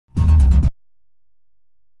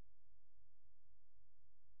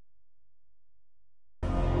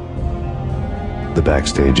The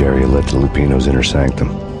backstage area led to Lupino's inner sanctum.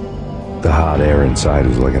 The hot air inside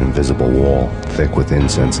was like an invisible wall, thick with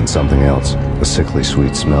incense and something else, a sickly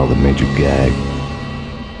sweet smell that made you gag.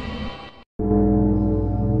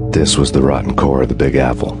 This was the rotten core of the Big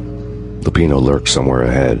Apple. Lupino lurked somewhere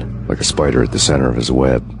ahead, like a spider at the center of his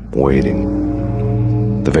web,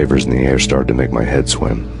 waiting. The vapors in the air started to make my head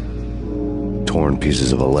swim. Torn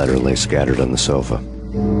pieces of a letter lay scattered on the sofa.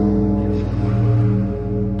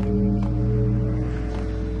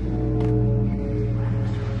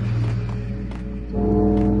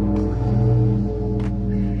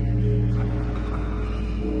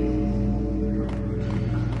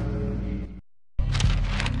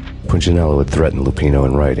 Punchinello had threatened Lupino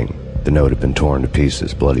in writing. The note had been torn to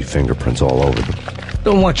pieces, bloody fingerprints all over them.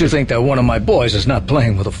 Don't want you to think that one of my boys is not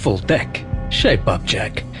playing with a full deck. Shape up,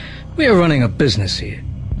 Jack. We are running a business here.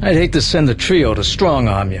 I'd hate to send the trio to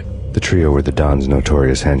strong-arm you. The trio were the Don's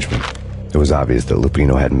notorious henchmen. It was obvious that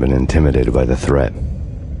Lupino hadn't been intimidated by the threat.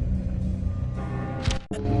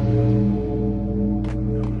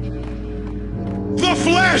 The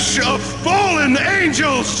flesh of fallen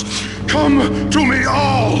angels! Come to me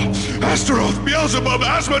all! Astaroth, Beelzebub,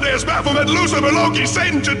 Asmodeus, Baphomet, Lucifer, Loki,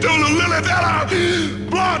 Satan, Cthulhu, Lilith, Ella!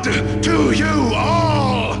 Blood to you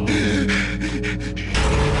all!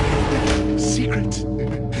 Secret,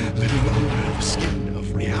 living under the skin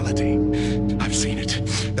of reality. I've seen it.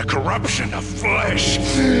 The corruption of flesh.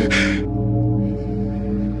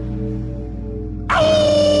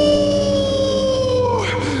 Oh!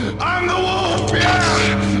 I'm the wolf,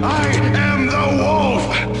 yeah! I am the wolf!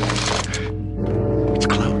 It's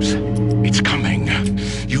close. It's coming.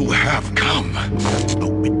 You have come. A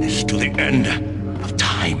witness to the end of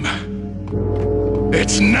time.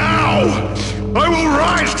 It's now! I will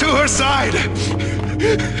rise to her side!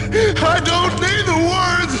 I don't need the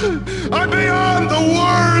words! I'm beyond the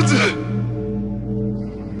words!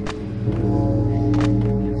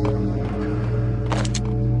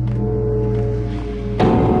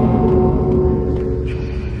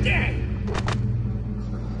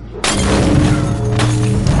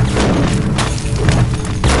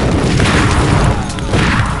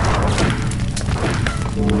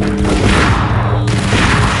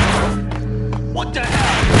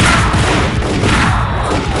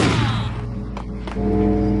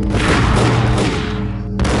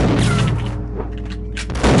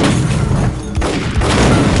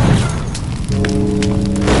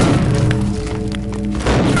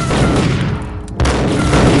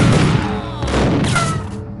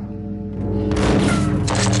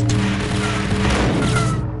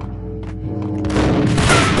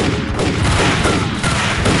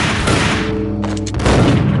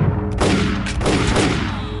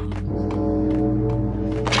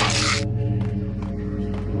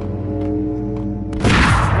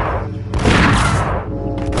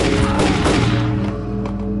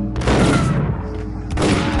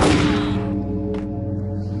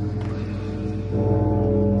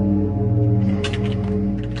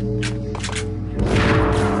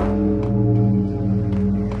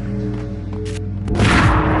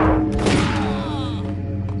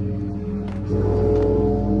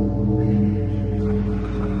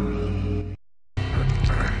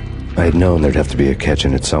 I had known there'd have to be a catch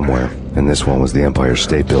in it somewhere, and this one was the Empire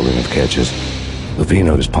State Building of catches.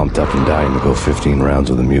 Lupino was pumped up and dying to go 15 rounds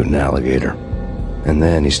with a mutant alligator. And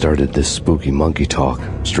then he started this spooky monkey talk,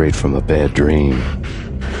 straight from a bad dream.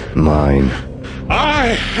 Mine.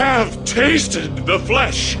 I have tasted the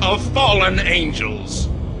flesh of fallen angels.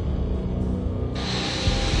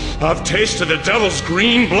 I've tasted the devil's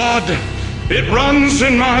green blood. It runs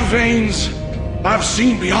in my veins. I've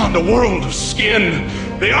seen beyond the world of skin,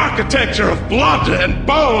 the architecture of blood and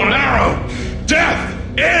bow and arrow. Death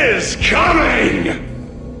is coming!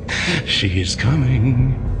 She is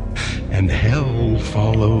coming, and hell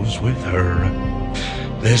follows with her.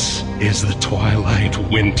 This is the twilight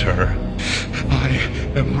winter. I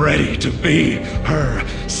am ready to be her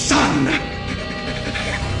son.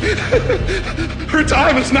 Her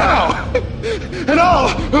time is now, and all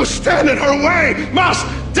who stand in her way must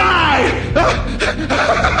die!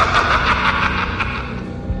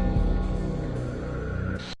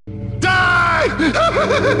 Die!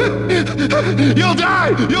 You'll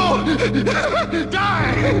die! You'll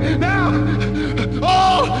die! Now!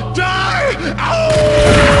 All die! Ow!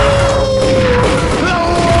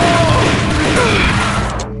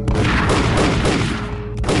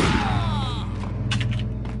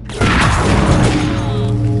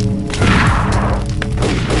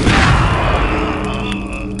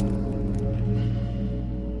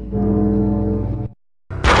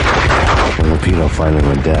 When Lupino finally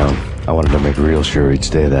went down, I wanted to make real sure he'd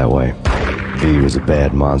stay that way. V was a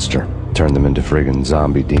bad monster. Turned them into friggin'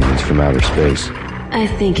 zombie demons from outer space. I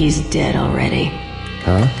think he's dead already.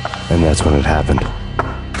 Huh? And that's when it happened.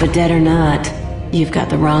 But dead or not, you've got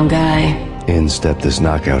the wrong guy. In stepped this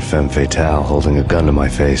knockout femme fatale, holding a gun to my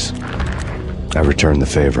face. I returned the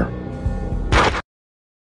favor.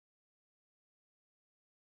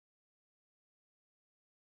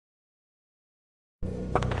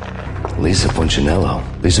 Lisa Punchinello.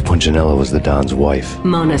 Lisa Punchinello was the Don's wife.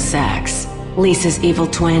 Mona Sachs, Lisa's evil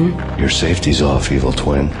twin. Your safety's off, evil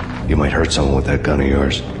twin. You might hurt someone with that gun of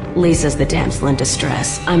yours. Lisa's the damsel in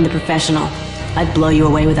distress. I'm the professional. I'd blow you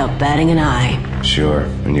away without batting an eye. Sure,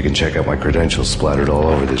 and you can check out my credentials splattered all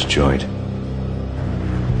over this joint.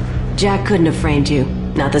 Jack couldn't have framed you,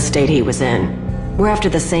 not the state he was in. We're after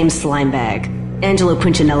the same slime bag. Angelo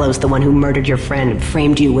Punchinello's the one who murdered your friend and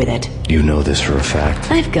framed you with it. You know this for a fact.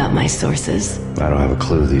 I've got my sources. I don't have a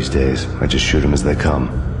clue these days. I just shoot them as they come.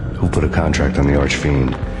 Who put a contract on the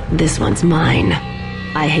Archfiend? This one's mine.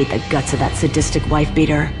 I hate the guts of that sadistic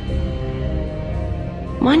wife-beater.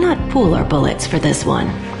 Why not pool our bullets for this one?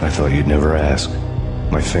 I thought you'd never ask.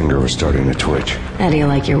 My finger was starting to twitch. How do you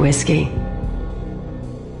like your whiskey?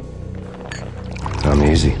 I'm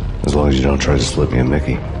easy, as long as you don't try to slip me a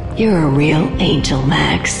Mickey. You're a real angel,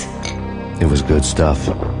 Max. It was good stuff.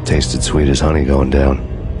 Tasted sweet as honey going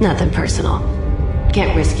down. Nothing personal.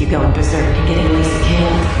 Can't risk you going berserk and getting Lisa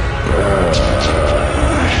killed.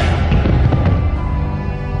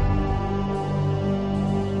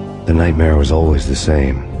 The nightmare was always the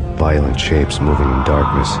same. Violent shapes moving in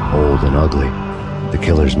darkness, old and ugly. The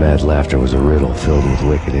killer's mad laughter was a riddle filled with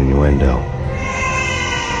wicked innuendo.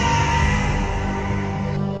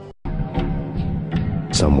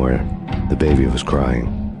 Somewhere, the baby was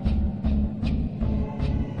crying.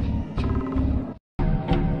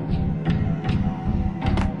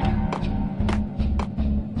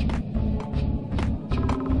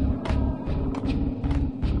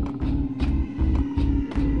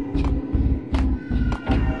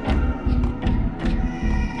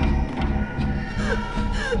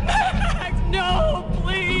 Max, no,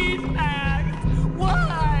 please, Max.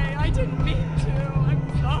 Why? I didn't mean to. I'm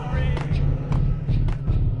sorry.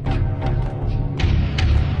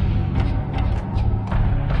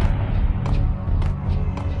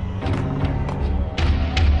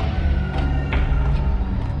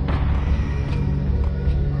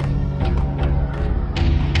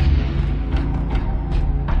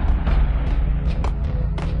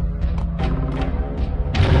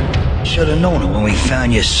 Should have known it when we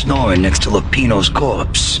found you snoring next to Lupino's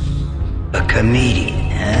corpse. A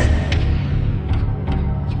comedian, huh?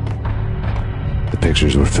 The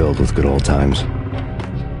pictures were filled with good old times.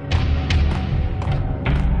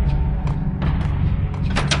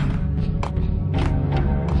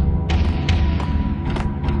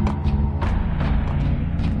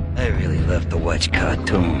 I really love to watch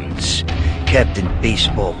cartoons. Captain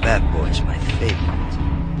Baseball Bat Boy's my favorite.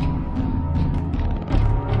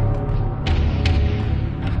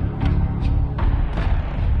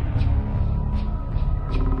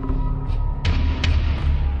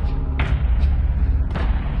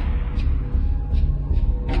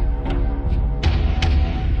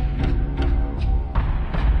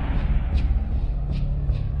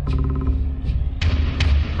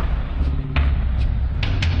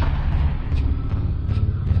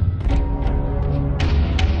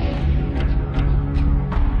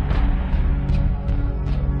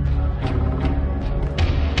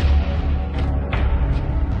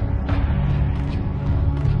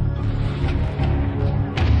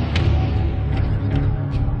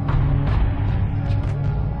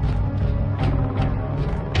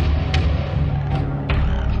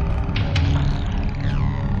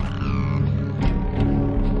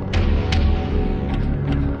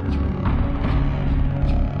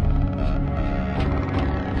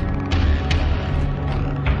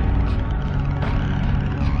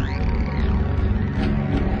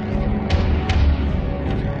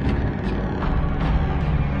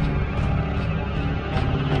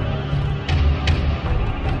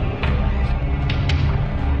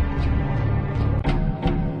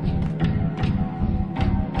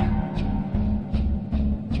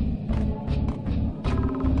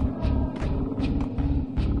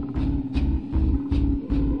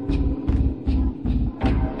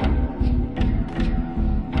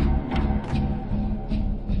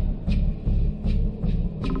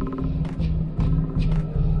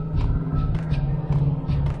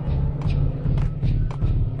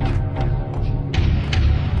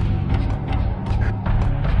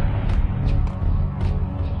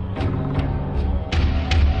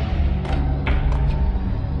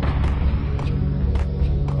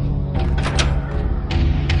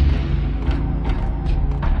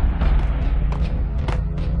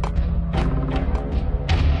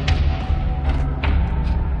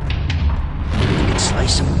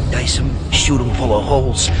 slice them, shoot them full of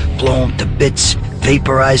holes, blow them to bits,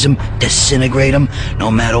 vaporize them, disintegrate them.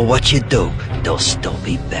 No matter what you do, they'll still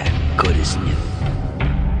be back, good as new.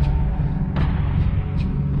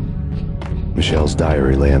 Michelle's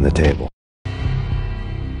diary lay on the table.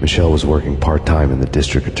 Michelle was working part-time in the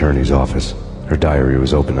district attorney's office. Her diary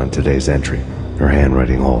was open on today's entry, her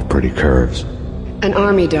handwriting all pretty curves. An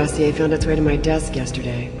army dossier found its way to my desk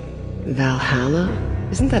yesterday. Valhalla?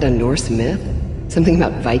 Isn't that a Norse myth? Something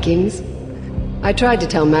about Vikings? I tried to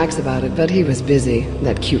tell Max about it, but he was busy,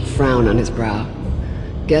 that cute frown on his brow.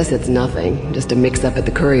 Guess it's nothing, just a mix-up at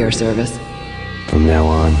the courier service. From now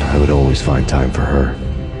on, I would always find time for her.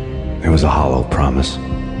 It was a hollow promise.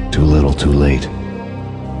 Too little, too late.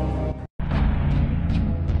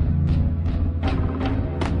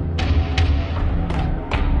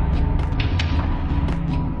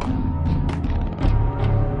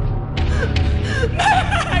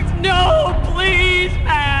 Max, no, please,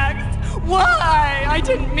 Max. Why? I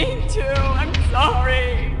didn't mean to. I'm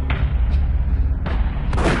sorry.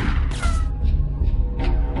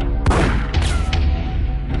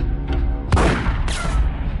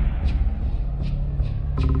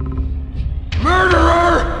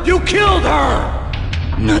 Murderer! You killed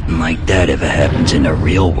her! Nothing like that ever happens in the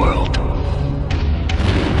real world.